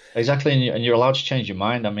 Exactly. And you're allowed to change your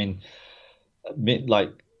mind. I mean, like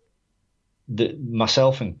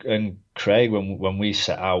myself and Craig, when we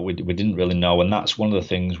set out, we didn't really know, and that's one of the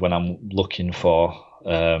things when I'm looking for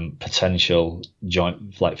potential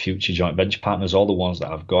future joint venture partners. All the ones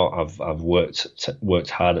that I've got, I've worked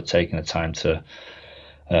hard at taking the time to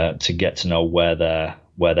get to know where they're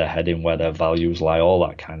heading, where their values lie, all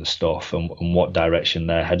that kind of stuff, and what direction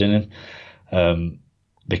they're heading in,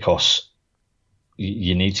 because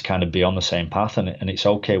you need to kind of be on the same path, and it's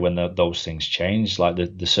okay when those things change. Like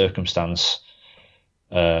the circumstance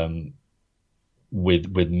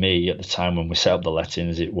with me at the time when we set up the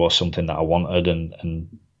lettings, it was something that I wanted,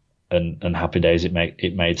 and happy days, it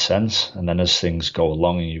made sense. And then as things go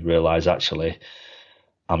along and you realise, actually,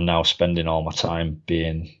 I'm now spending all my time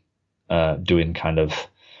doing kind of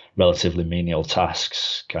relatively menial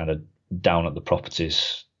tasks, kind of down at the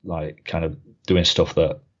properties, like kind of doing stuff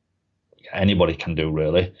that anybody can do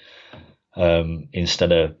really,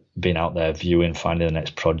 instead of being out there viewing, finding the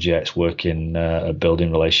next projects, working,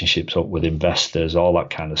 building relationships up with investors, all that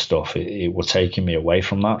kind of stuff. It was taking me away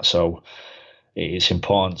from that. So it's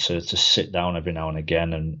important to sit down every now and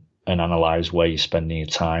again and analyze where you're spending your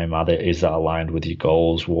time. Is that aligned with your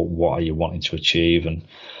goals? What are you wanting to achieve? And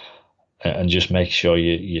just make sure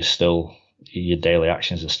your daily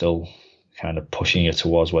actions are still kind of pushing you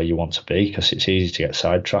towards where you want to be, because it's easy to get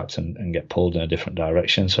sidetracked and get pulled in a different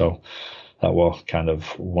direction. So that was kind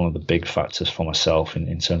of one of the big factors for myself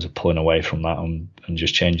in terms of pulling away from that and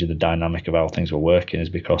just changing the dynamic of how things were working, is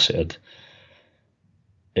because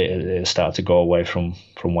it started to go away from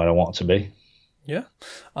where I want to be. Yeah,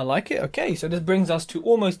 I like it. Okay, so this brings us to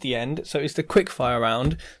almost the end. So it's the quick fire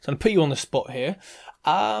round. So I'm going to put you on the spot here.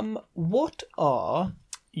 What are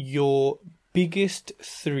your biggest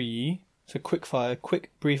three, so quick fire, quick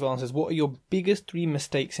brief answers, what are your biggest three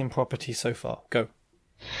mistakes in property so far? Go.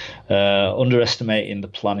 Underestimating the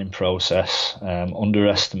planning process,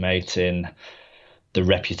 underestimating the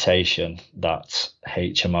reputation that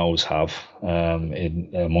HMOs have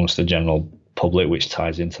amongst the general public, which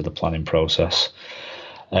ties into the planning process,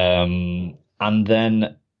 and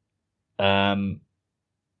then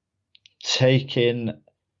taking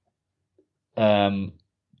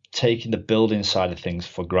the building side of things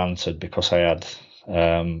for granted, because I had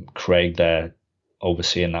Craig there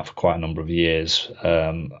overseeing that for quite a number of years.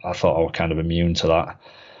 I thought I was kind of immune to that,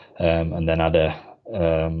 and then had a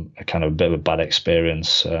kind of a bit of a bad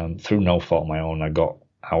experience through no fault of my own. I got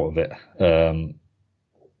out of it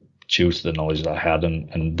due to the knowledge that I had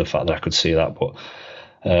and the fact that I could see that, but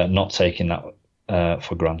not taking that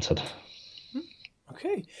for granted.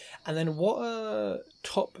 Okay. And then what are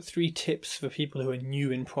top three tips for people who are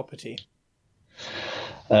new in property?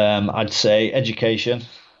 I'd say education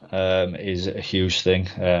is a huge thing.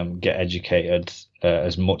 Get educated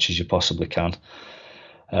as much as you possibly can.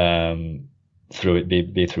 Through it,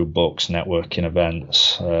 be through books, networking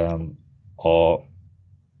events, or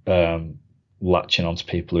latching onto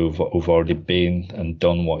people who've already been and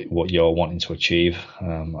done what you're wanting to achieve.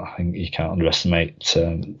 I think you can't underestimate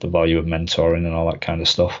the value of mentoring and all that kind of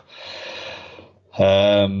stuff.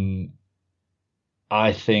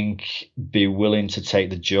 I think be willing to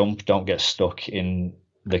take the jump. Don't get stuck in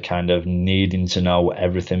the kind of needing to know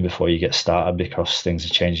everything before you get started, because things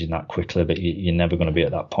are changing that quickly that you're never going to be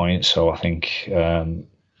at that point. So I think as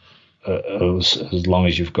long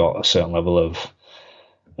as you've got a certain level of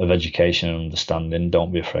education and understanding,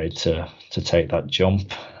 don't be afraid to take that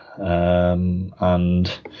jump.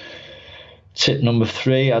 And tip number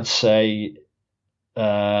 3, I'd say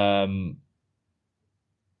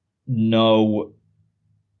know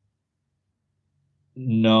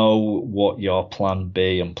what your plan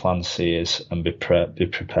B and plan C is, and be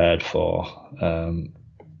prepared for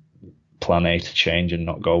plan A to change and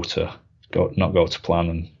not go to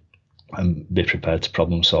plan, and be prepared to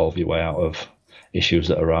problem solve your way out of issues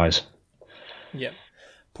that arise. Yeah.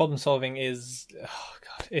 Problem solving is,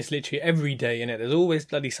 it's literally every day, innit? There's always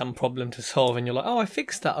bloody some problem to solve, and you're like, oh, I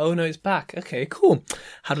fixed that. Oh, no, it's back. Okay, cool.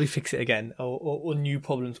 How do we fix it again? Or new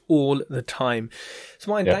problems all the time.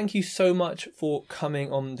 So, Martin, Thank you so much for coming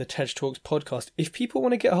on the TED Talks podcast. If people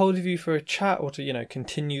want to get a hold of you for a chat or to,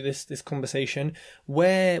 continue this conversation,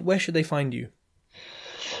 where should they find you?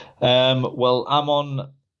 Well,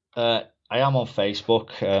 I am on Facebook.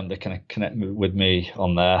 They can connect with me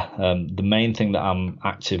on there. The main thing that I'm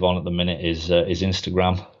active on at the minute is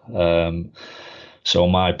Instagram. So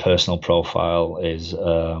my personal profile is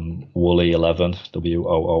Wooly11,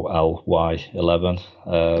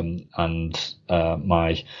 WOOLY11, and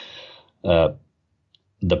my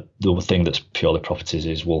the thing that's purely properties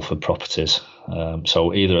is Wolford Properties.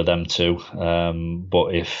 So either of them two.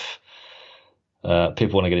 But if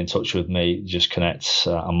people want to get in touch with me, just connect.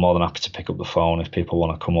 I'm more than happy to pick up the phone if people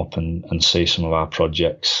want to come up and see some of our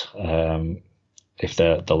projects. If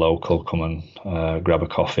they're local, come and grab a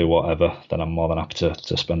coffee, whatever, then I'm more than happy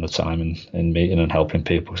to spend the time in meeting and helping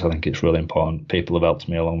people, because I think it's really important. People have helped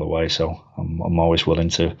me along the way, so I'm always willing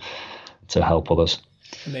to help others.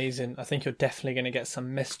 Amazing. I think you're definitely going to get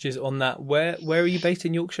some messages on that. Where are you based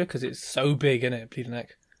in Yorkshire? Because it's so big, isn't it, Bleeding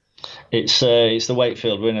Neck? It's the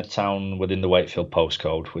Wakefield. We're in a town within the Wakefield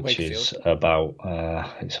postcode, which is about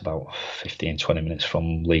 15-20 minutes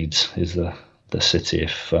from Leeds. Is the city?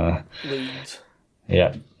 If Leeds,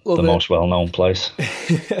 yeah, the most well-known place.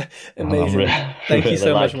 Amazing. Thank you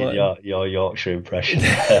so much, Martin. Your Yorkshire impression.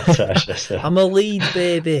 I'm a Leeds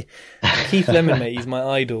baby. Keith Lemon, mate, he's my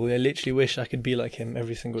idol. I literally wish I could be like him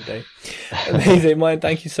every single day. Amazing, Martin.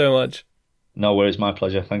 Thank you so much. No worries, my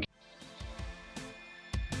pleasure. Thank you.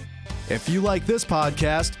 If you like this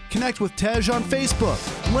podcast, connect with Tej on Facebook,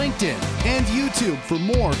 LinkedIn, and YouTube for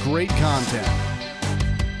more great content.